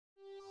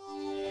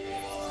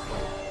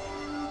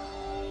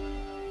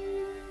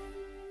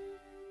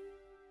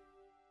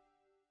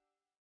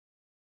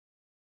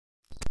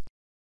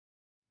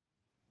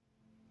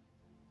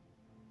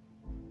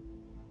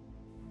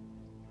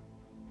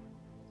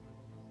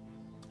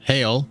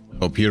Hey all,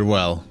 hope you're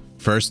well.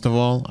 First of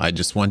all, I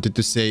just wanted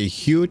to say a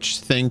huge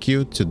thank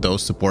you to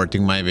those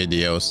supporting my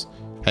videos.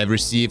 I've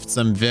received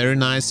some very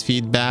nice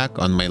feedback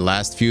on my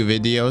last few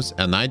videos,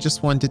 and I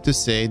just wanted to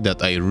say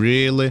that I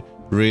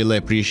really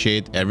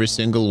appreciate every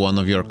single one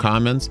of your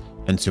comments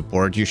and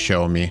support you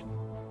show me.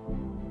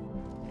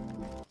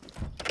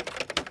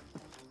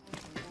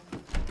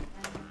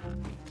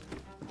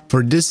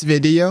 For this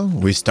video,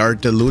 we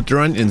start the loot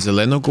run in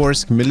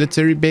Zelenogorsk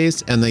military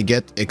base, and I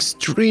get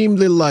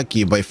extremely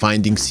lucky by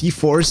finding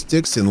C4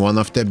 sticks in one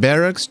of the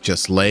barracks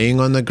just laying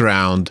on the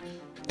ground.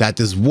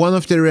 That is one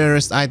of the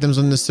rarest items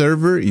on the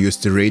server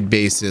used to raid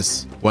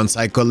bases. Once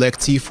I collect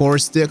C4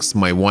 sticks,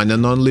 my one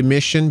and only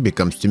mission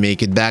becomes to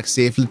make it back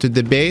safely to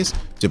the base,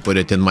 to put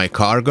it in my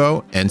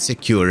cargo and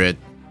secure it.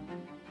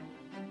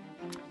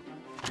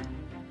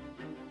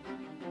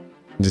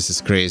 This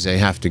is crazy, I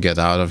have to get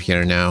out of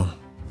here now.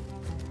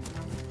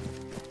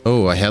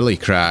 Oh, a heli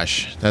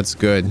crash. That's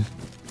good.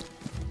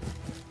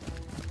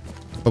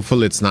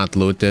 Hopefully it's not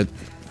looted.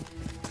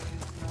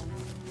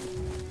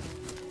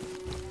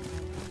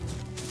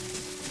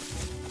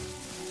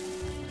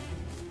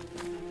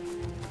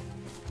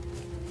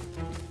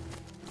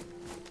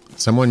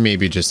 Someone may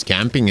be just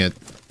camping it.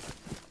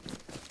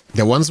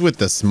 The ones with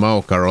the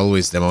smoke are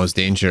always the most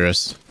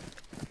dangerous.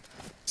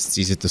 It's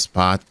easy to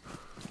spot.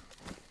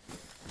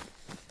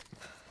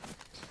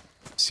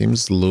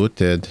 Seems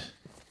looted.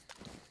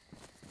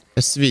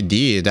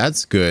 SVD,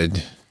 that's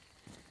good.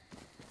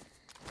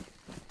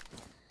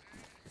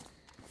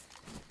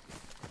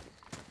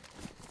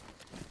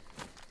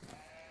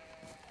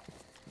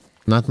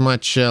 Not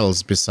much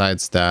shells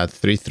besides that.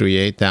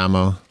 338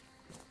 ammo.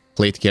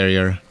 Plate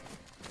carrier.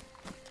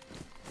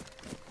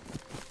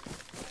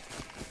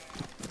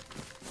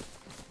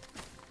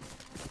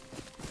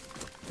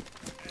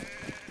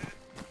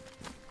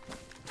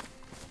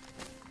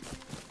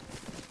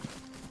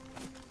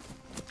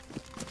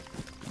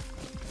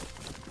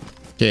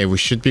 Okay, we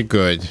should be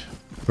good.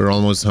 We're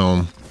almost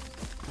home.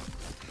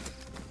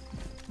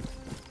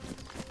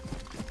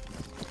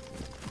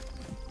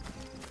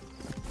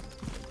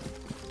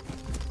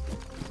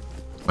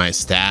 My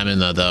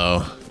stamina,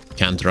 though.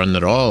 Can't run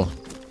at all.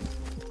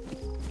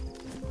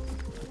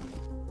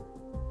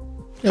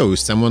 Oh,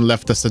 someone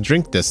left us a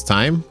drink this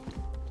time.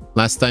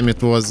 Last time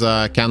it was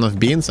a can of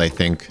beans, I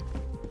think.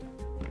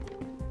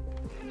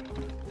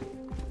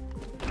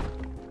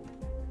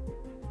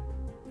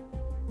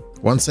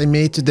 Once I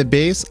made to the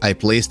base, I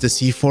placed the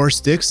C4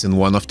 sticks in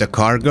one of the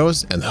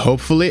cargos, and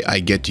hopefully I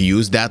get to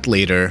use that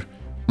later.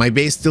 My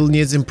base still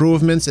needs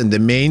improvements, and the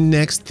main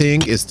next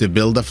thing is to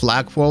build a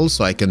flagpole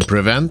so I can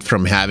prevent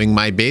from having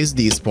my base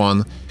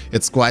despawn.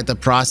 It's quite a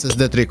process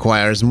that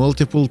requires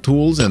multiple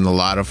tools and a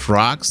lot of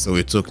rocks, so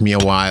it took me a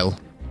while.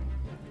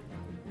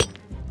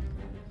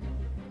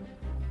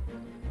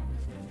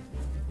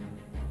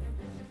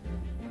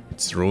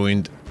 It's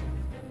ruined.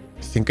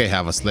 I think I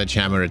have a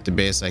sledgehammer at the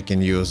base I can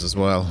use as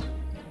well.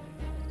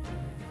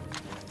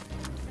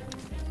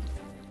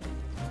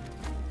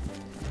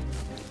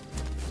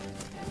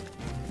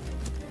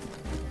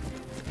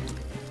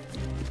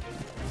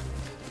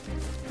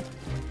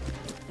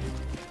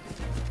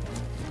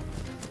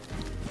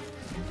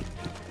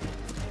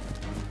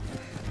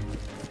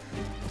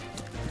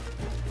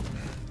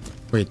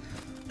 Wait,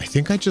 I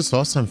think I just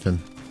saw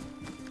something.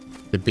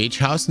 The beach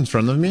house in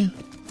front of me?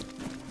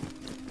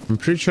 I'm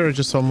pretty sure I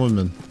just saw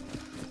movement.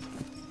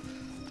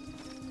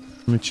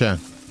 Let me check.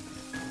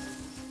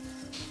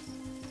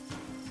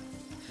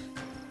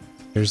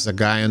 There's a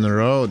guy on the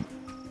road.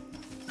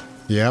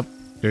 Yep,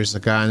 there's a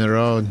guy on the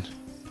road.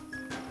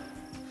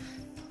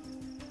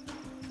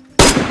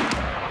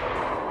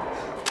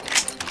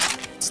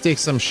 Let's take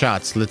some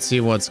shots. Let's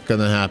see what's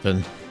gonna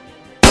happen.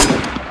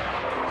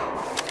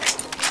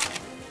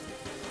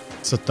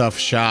 It's a tough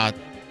shot.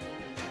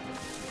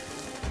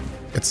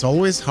 It's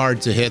always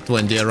hard to hit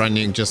when they're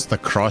running just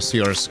across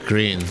your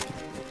screen.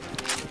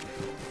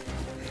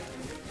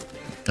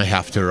 I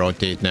have to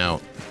rotate now.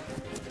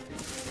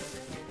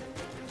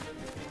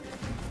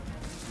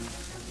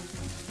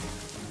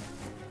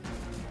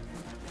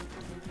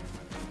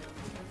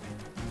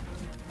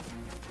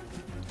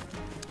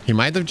 He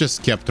might have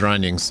just kept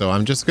running, so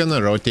I'm just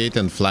gonna rotate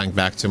and flank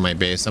back to my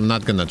base. I'm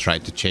not gonna try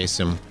to chase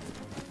him.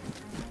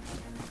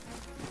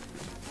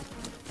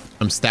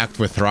 I'm stacked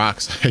with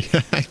rocks.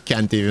 I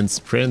can't even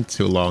sprint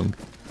too long.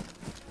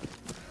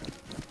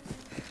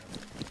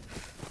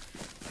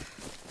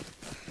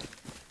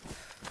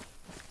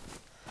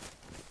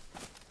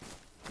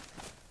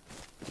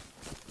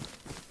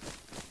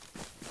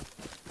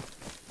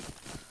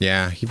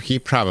 Yeah, he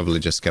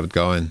probably just kept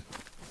going.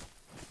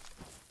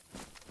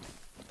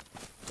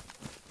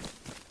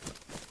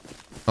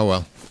 Oh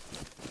well.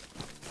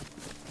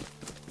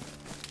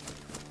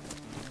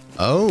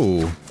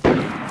 Oh.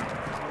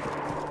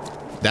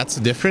 That's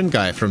a different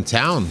guy from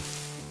town.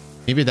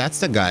 Maybe that's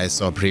the guy I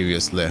saw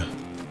previously.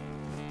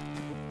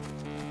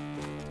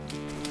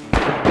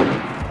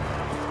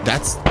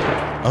 That's...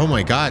 Oh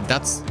my god,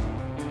 that's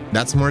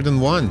more than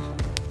one.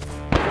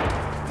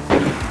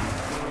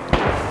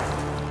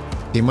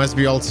 They must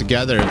be all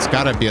together. It's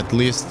gotta be at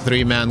least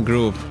 3-man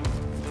group.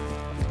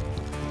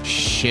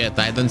 Shit,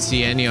 I don't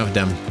see any of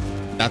them.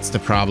 That's the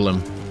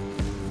problem.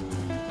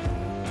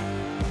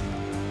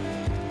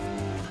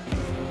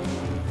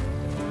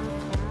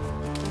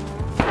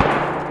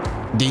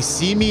 They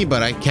see me,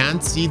 but I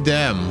can't see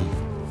them.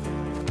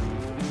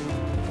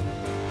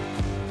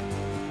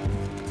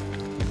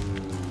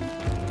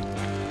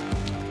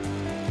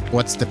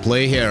 What's the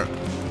play here?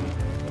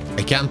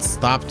 I can't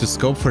stop to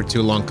scope for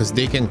too long because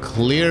they can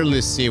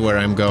clearly see where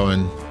I'm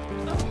going.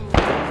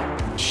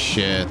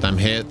 Shit, I'm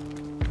hit.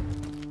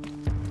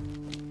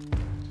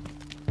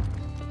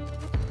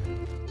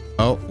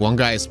 Oh, one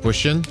guy is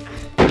pushing.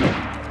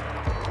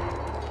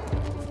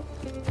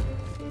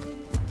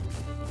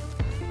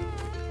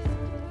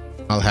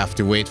 I'll have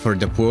to wait for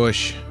the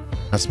push.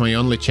 That's my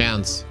only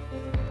chance.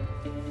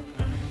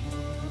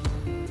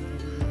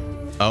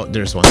 Oh,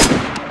 there's one.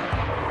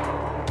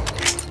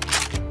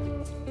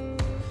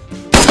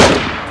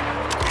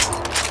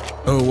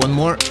 Oh, one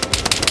more.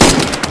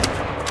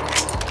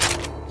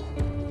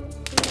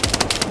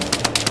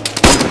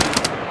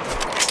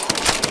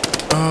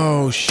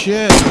 Oh,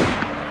 shit.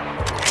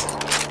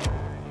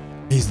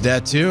 He's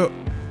dead too.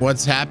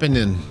 What's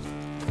happening?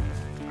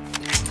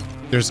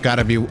 There's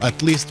gotta be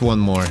at least one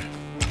more.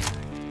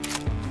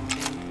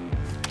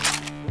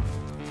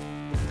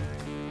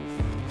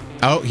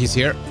 Oh, he's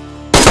here.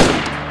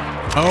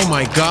 Oh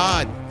my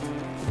god.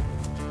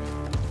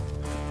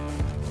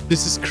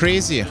 This is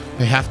crazy.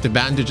 I have to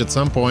bandage at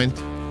some point.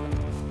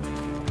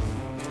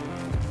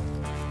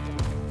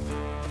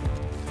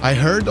 I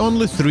heard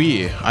only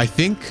 3. I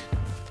think.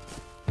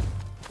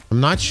 I'm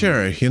not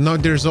sure. You know,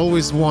 there's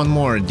always one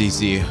more,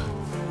 DayZ.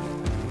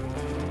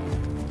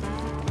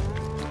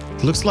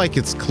 It looks like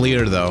it's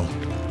clear though.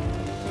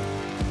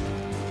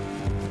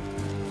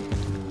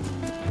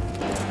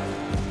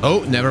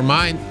 Oh, never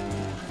mind.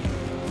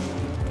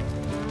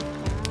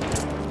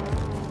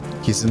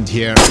 He's in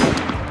here.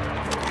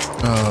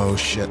 Oh,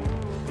 shit.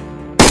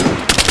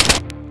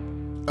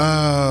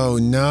 Oh,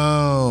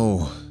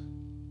 no.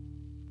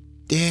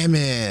 Damn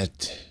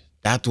it.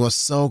 That was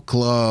so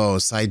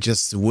close. I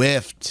just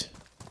whiffed.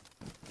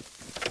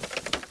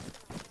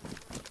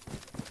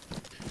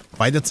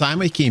 By the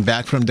time I came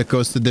back from the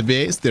coast to the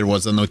base, there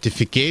was a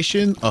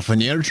notification of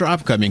an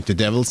airdrop coming to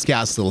Devil's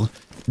Castle.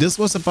 This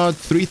was about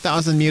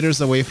 3,000 meters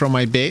away from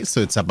my base,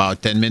 so it's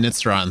about 10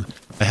 minutes run.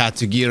 I had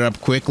to gear up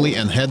quickly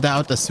and head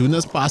out as soon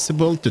as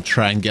possible to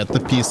try and get a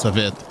piece of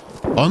it.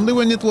 Only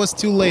when it was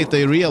too late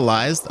I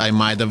realized I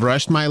might have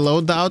rushed my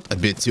loadout a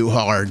bit too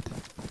hard.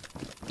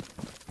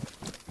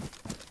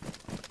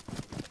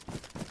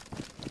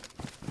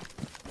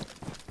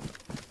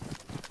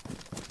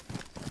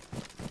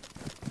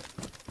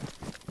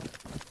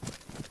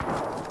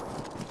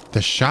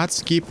 The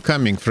shots keep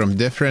coming from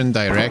different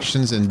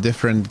directions and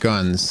different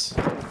guns.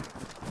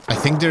 I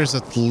think there's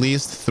at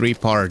least 3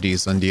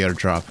 parties on the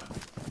airdrop.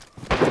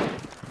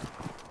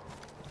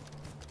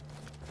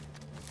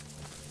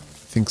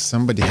 I think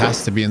somebody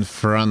has to be in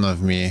front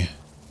of me.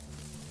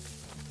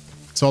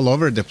 It's all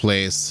over the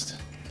place.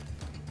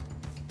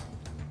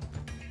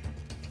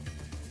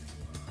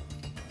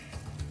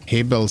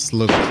 Hay bales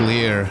look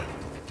clear.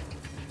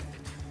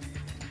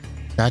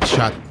 That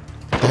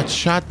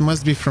shot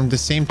must be from the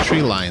same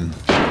tree line.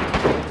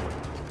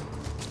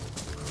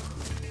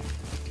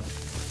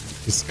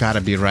 It's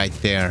gotta be right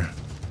there.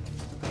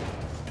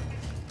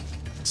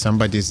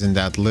 Somebody's in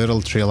that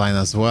little tree line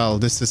as well.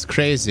 This is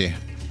crazy.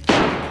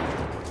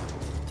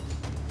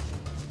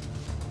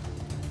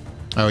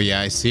 Oh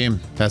yeah, I see him.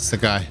 That's the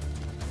guy.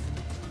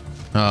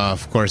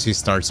 Of course he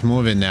starts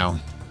moving now.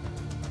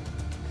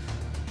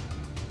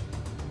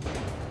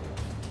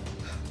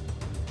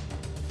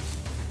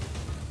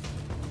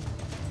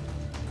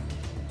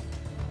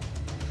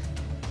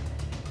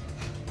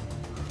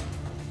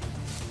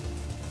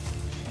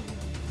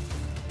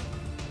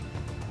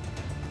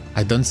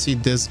 I don't see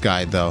this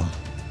guy though.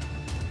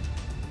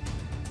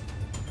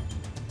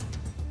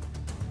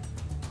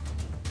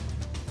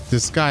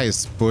 This guy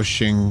is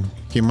pushing.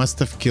 He must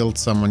have killed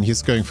someone.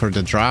 He's going for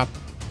the drop.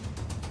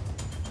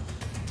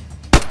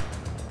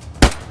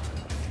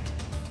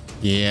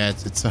 Yeah,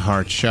 it's a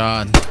hard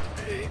shot.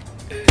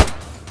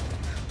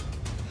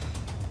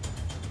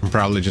 I'm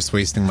probably just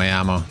wasting my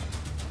ammo.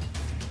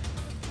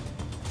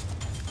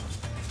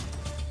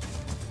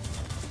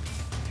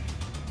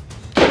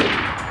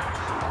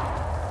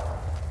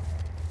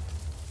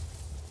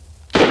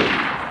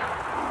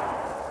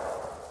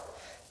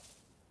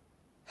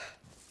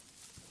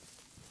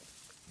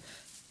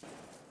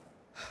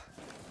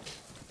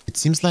 It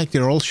seems like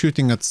they're all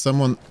shooting at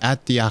someone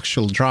at the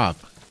actual drop.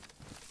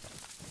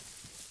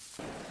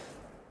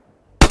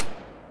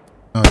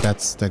 Oh,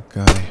 that's the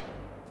guy.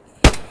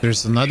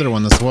 There's another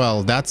one as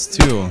well. That's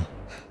 2.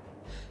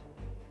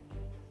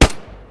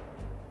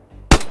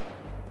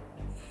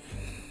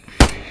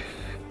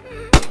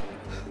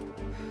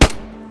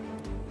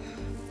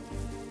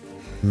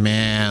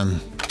 Man,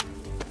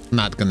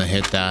 not gonna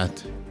hit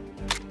that.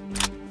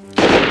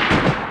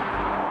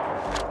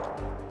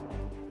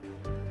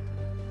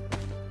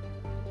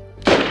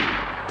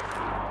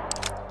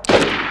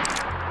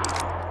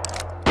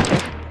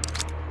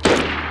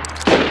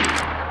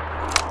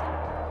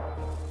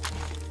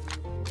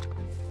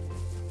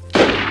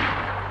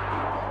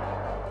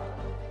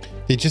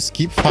 They just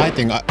keep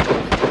fighting.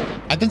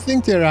 I don't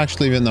think they're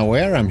actually even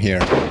aware I'm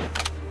here.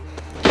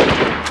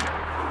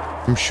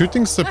 I'm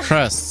shooting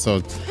suppressed,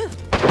 so...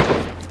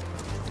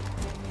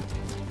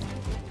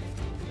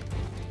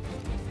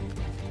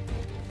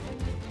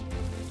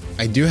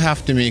 I do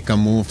have to make a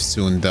move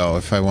soon, though,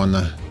 if I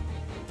wanna...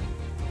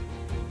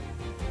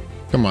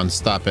 Come on,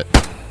 stop it.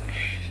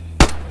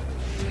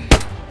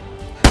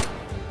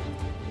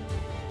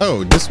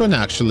 Oh, this one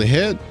actually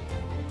hit.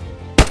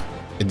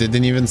 It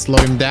didn't even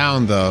slow him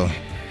down, though.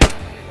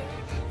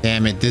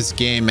 Damn it, this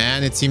game,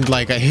 man. It seemed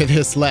like I hit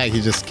his leg.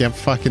 He just kept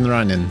fucking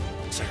running.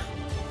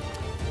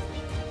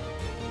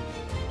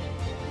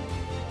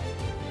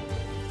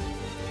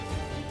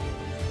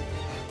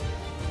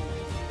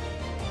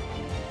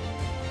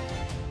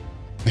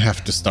 I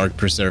have to start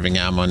preserving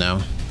ammo now.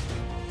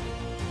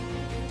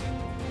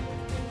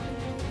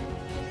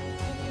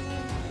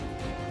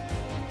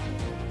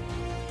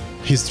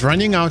 He's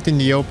running out in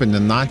the open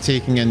and not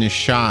taking any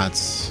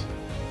shots.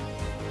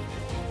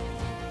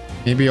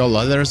 Maybe all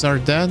others are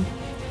dead?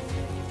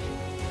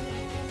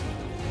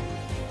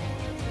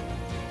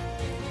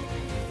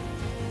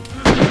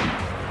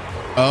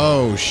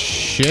 Oh,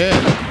 shit.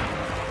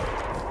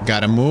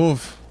 Gotta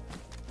move.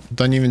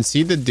 Don't even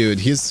see the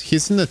dude.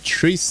 He's in a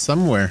tree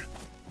somewhere.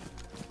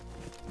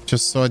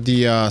 Just saw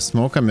the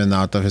smoke coming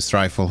out of his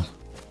rifle.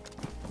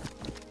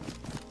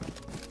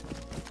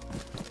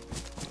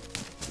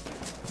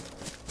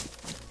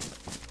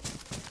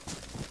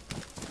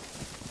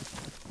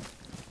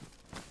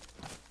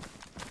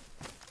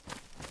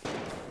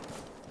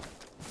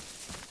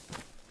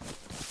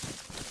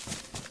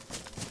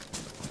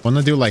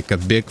 Wanna do like a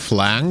big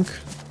flank?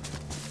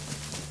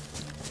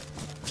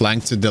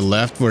 Flank to the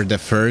left where the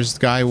first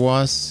guy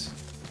was.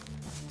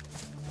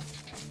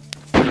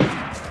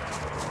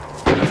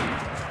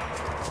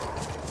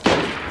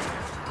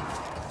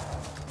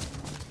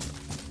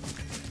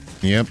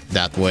 Yep,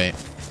 that way.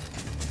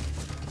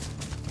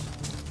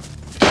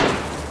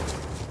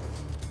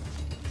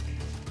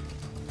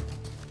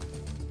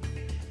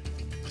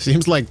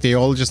 Seems like they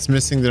all just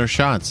missing their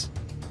shots.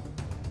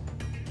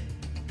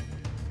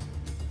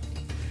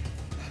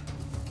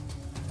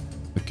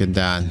 Look at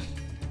that.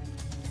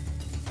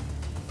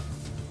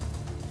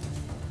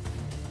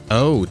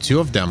 Oh, two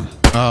of them.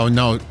 Oh,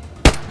 no.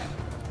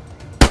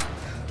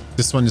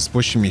 This one is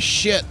pushing me.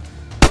 Shit.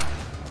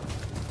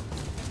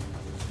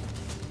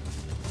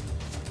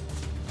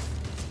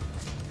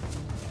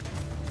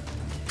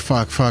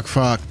 Fuck, fuck,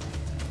 fuck.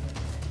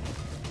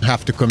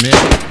 Have to commit.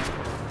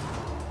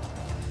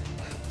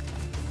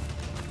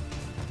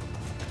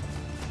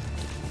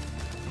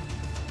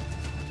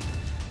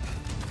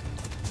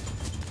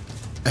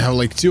 I have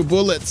like 2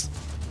 bullets.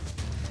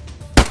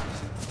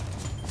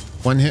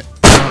 One hit.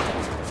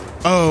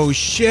 Oh,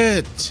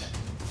 shit.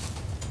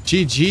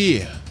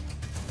 GG.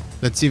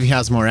 Let's see if he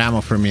has more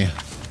ammo for me.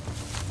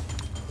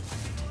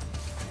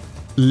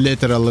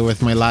 Literally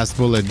with my last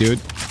bullet, dude.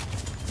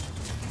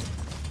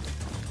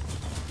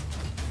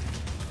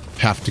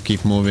 Have to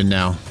keep moving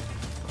now.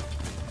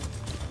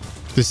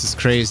 This is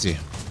crazy.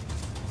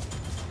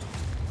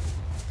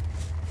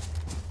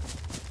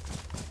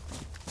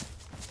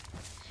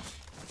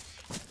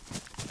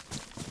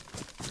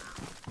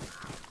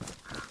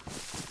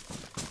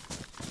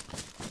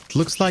 It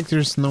looks like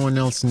there's no one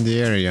else in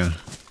the area.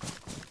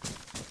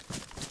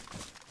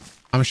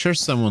 I'm sure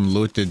someone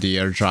looted the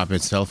airdrop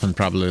itself and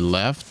probably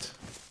left.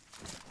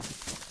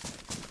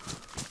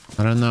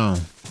 I don't know.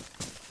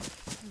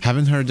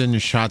 Haven't heard any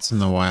shots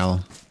in a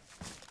while.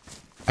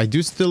 I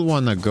do still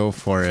want to go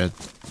for it.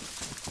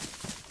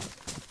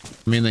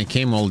 I mean, I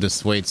came all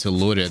this way to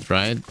loot it,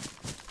 right?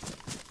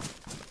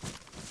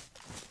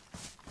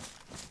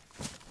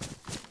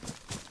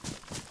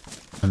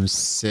 I'm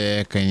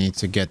sick. I need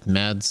to get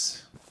meds.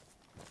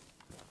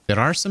 There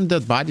are some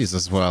dead bodies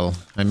as well.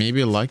 I may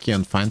be lucky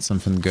and find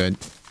something good.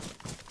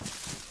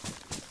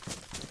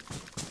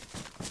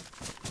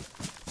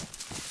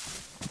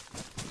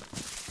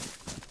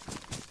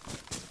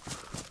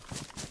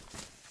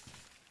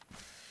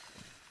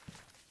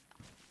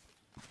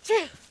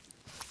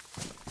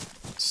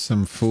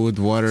 Some food,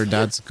 water,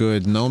 that's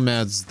good. No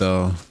meds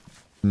though.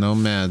 No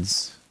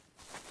meds.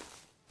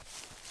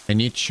 I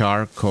need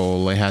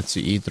charcoal. I had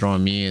to eat raw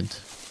meat.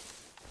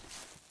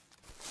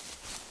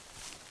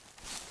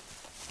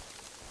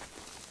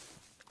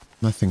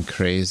 Nothing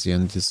crazy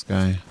on this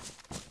guy.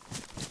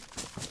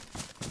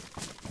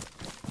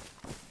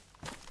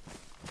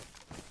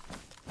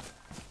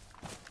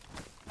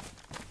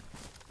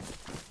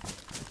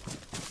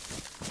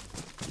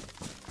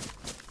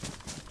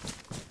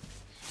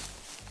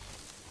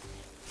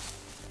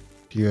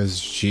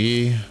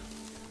 USG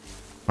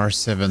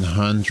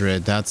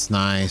R700. That's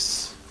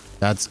nice.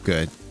 That's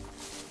good.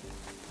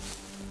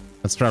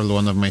 That's probably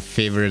one of my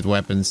favorite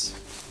weapons.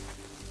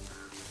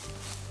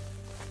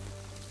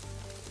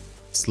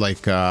 It's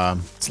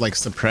like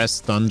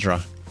suppressed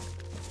tundra.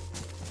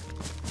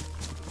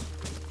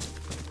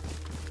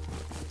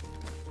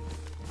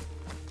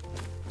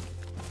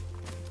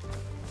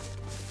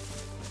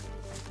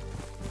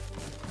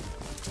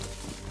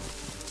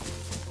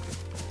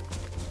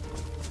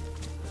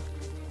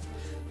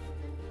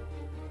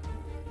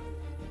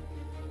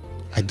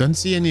 I don't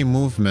see any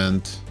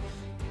movement.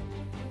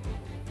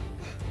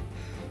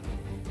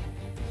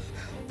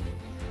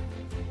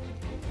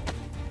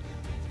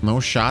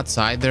 No shots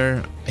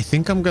either. I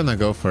think I'm gonna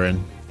go for it.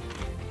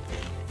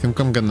 I think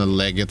I'm gonna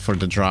leg it for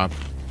the drop.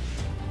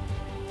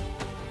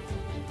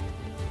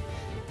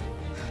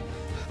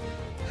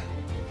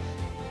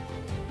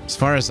 As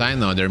far as I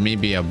know, there may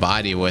be a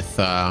body with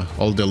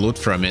all the loot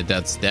from it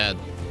that's dead.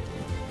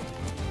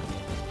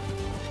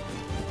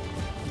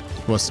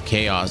 It was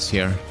chaos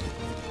here.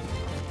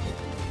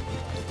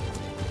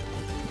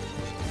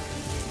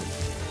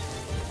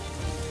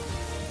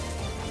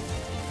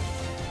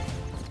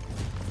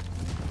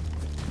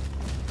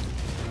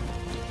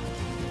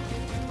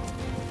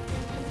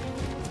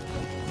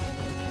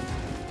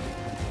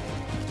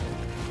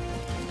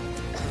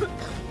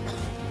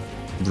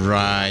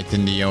 Right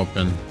in the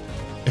open.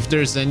 If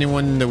there's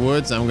anyone in the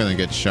woods, I'm gonna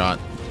get shot.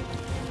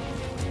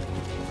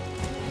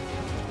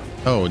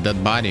 Oh,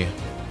 that body.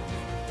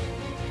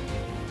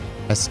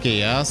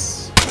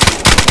 SKS.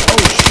 Oh,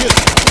 shit.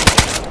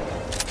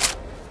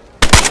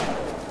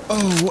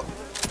 Oh,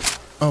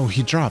 oh,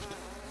 he dropped.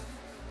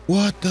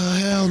 What the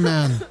hell,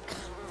 man?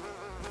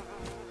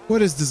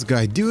 What is this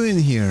guy doing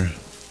here?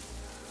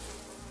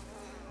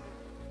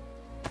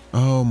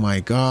 Oh my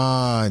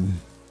god.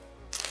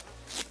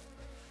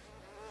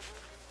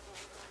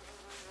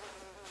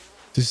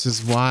 This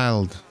is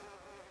wild.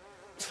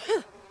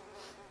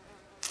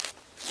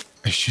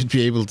 I should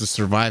be able to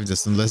survive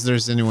this unless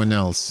there's anyone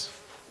else.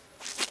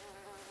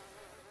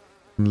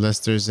 Unless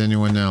there's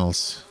anyone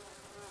else.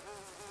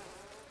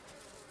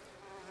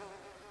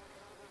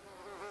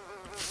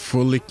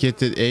 Fully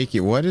kitted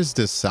AK. What is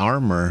this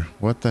armor?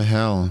 What the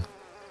hell?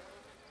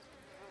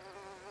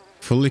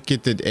 Fully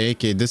kitted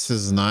AK. This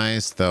is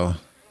nice though.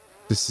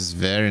 This is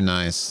very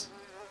nice.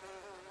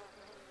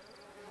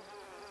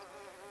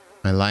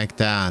 I like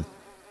that.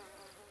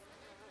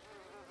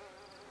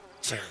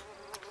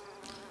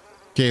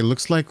 Okay,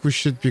 looks like we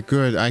should be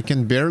good. I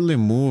can barely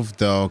move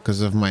though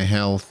because of my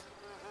health.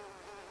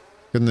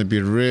 Gonna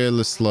be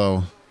really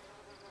slow.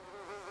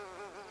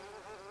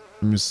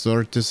 Let me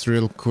sort this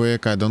real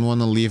quick. I don't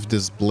want to leave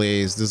this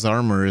blaze. This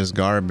armor is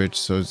garbage,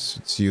 so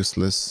it's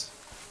useless.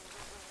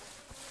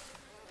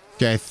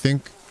 Okay, I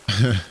think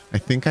I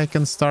think I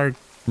can start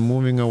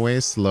moving away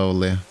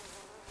slowly.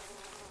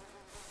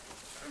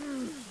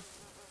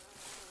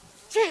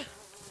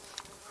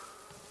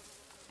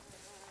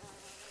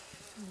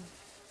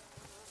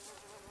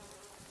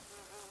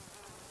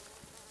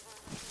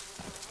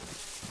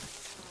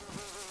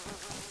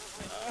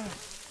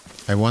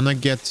 I want to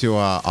get to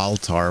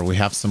altar. We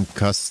have some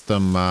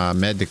custom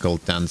medical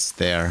tents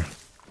there.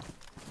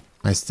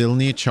 I still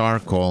need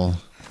charcoal.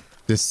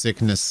 This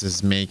sickness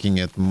is making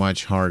it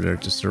much harder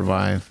to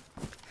survive.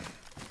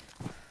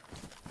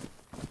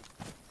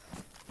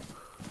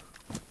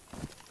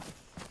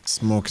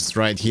 Smoke is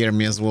right here.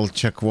 May as well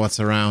check what's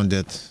around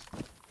it.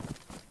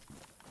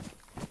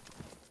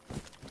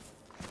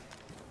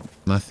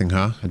 Nothing,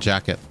 huh? A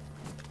jacket.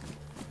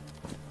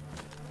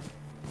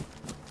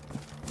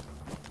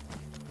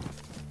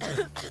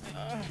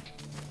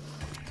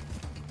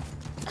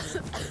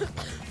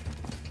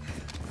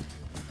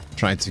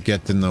 Try to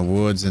get in the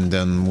woods and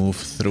then move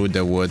through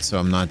the woods so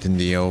I'm not in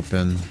the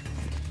open.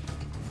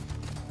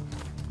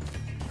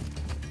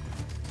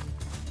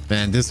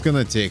 Man, this is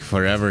gonna take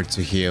forever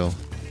to heal.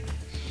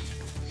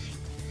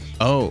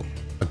 Oh,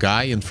 a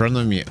guy in front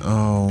of me.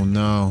 Oh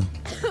no.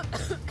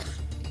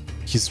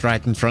 He's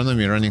right in front of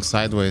me running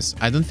sideways.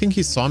 I don't think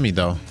he saw me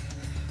though.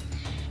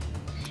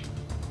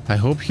 I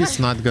hope he's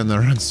not gonna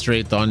run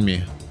straight on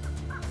me.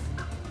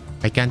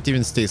 I can't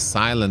even stay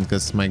silent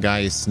because my guy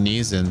is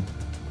sneezing.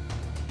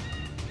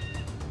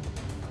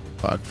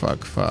 Fuck,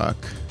 fuck, fuck.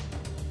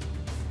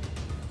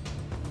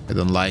 I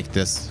don't like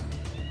this.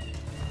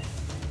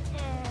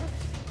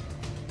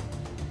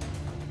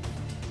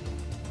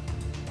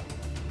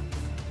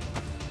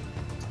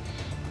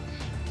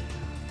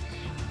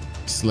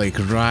 It's like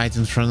right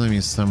in front of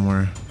me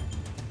somewhere.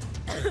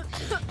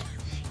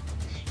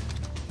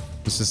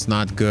 This is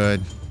not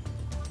good.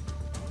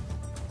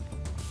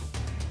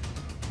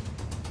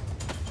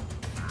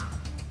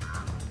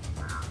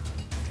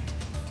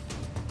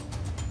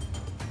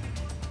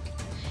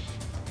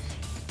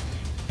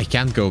 I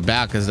can't go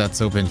back because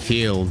that's open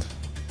field.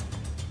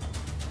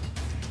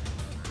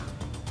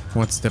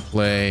 What's the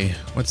play?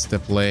 What's the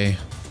play?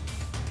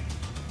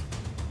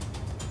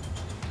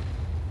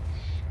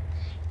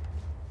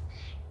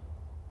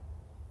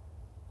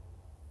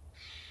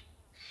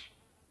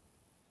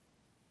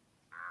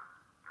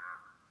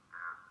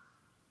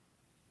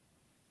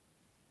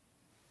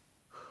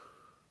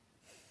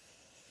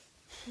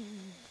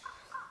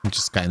 I'm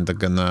just kind of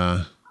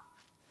gonna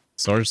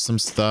source some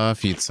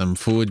stuff, eat some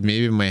food.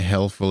 Maybe my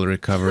health will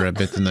recover a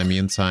bit in the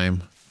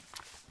meantime.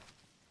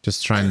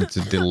 Just trying to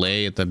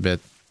delay it a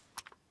bit.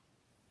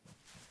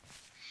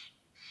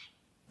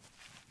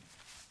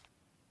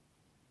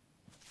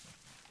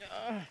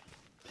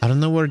 I don't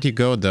know where'd he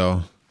go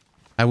though.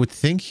 I would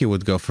think he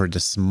would go for the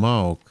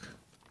smoke.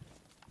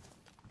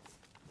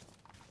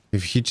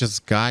 If he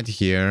just got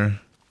here...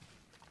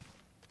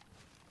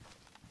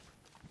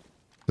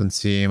 Don't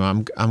see him.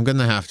 I'm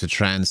gonna have to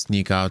try and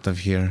sneak out of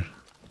here.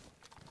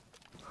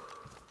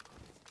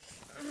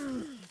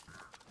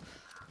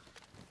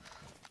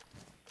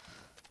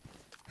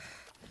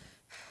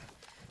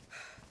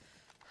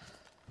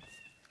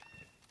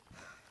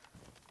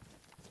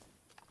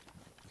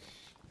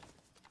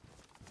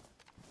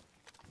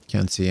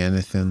 Can't see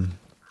anything.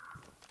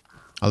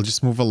 I'll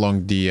just move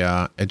along the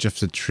edge of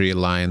the tree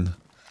line.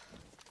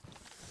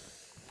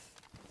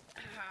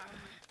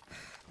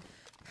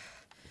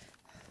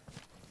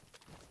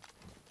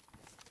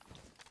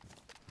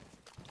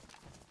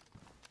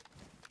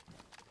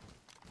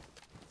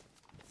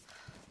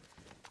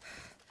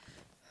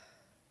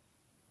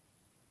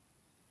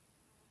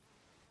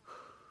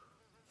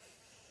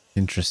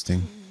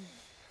 Interesting.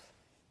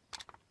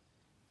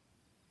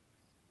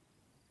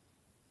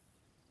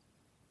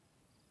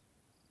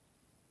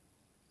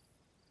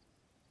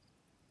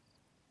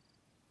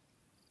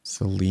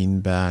 So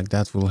lean back.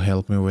 That will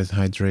help me with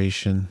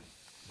hydration.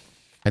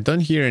 I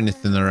don't hear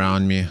anything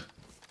around me.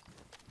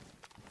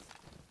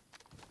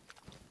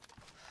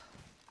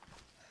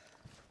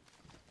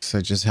 So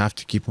I just have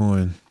to keep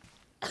moving.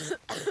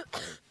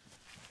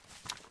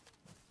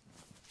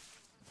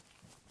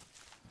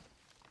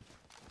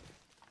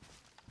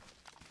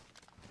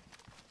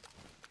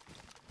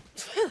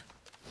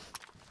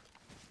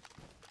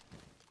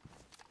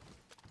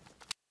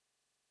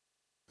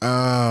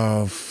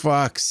 Oh,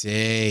 fuck's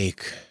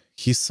sake.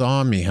 He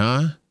saw me,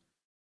 huh?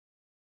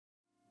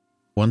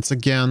 Once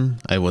again,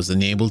 I was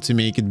unable to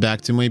make it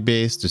back to my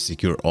base to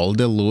secure all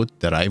the loot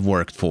that I've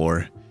worked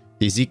for.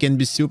 DayZ can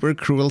be super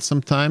cruel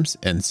sometimes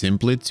and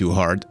simply too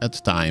hard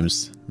at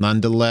times.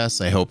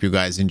 Nonetheless, I hope you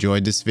guys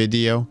enjoyed this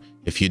video.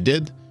 If you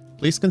did,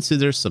 please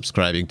consider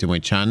subscribing to my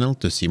channel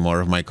to see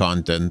more of my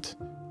content.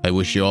 I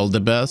wish you all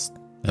the best,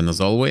 and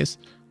as always,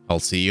 I'll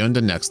see you in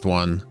the next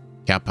one.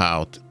 Cap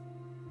out.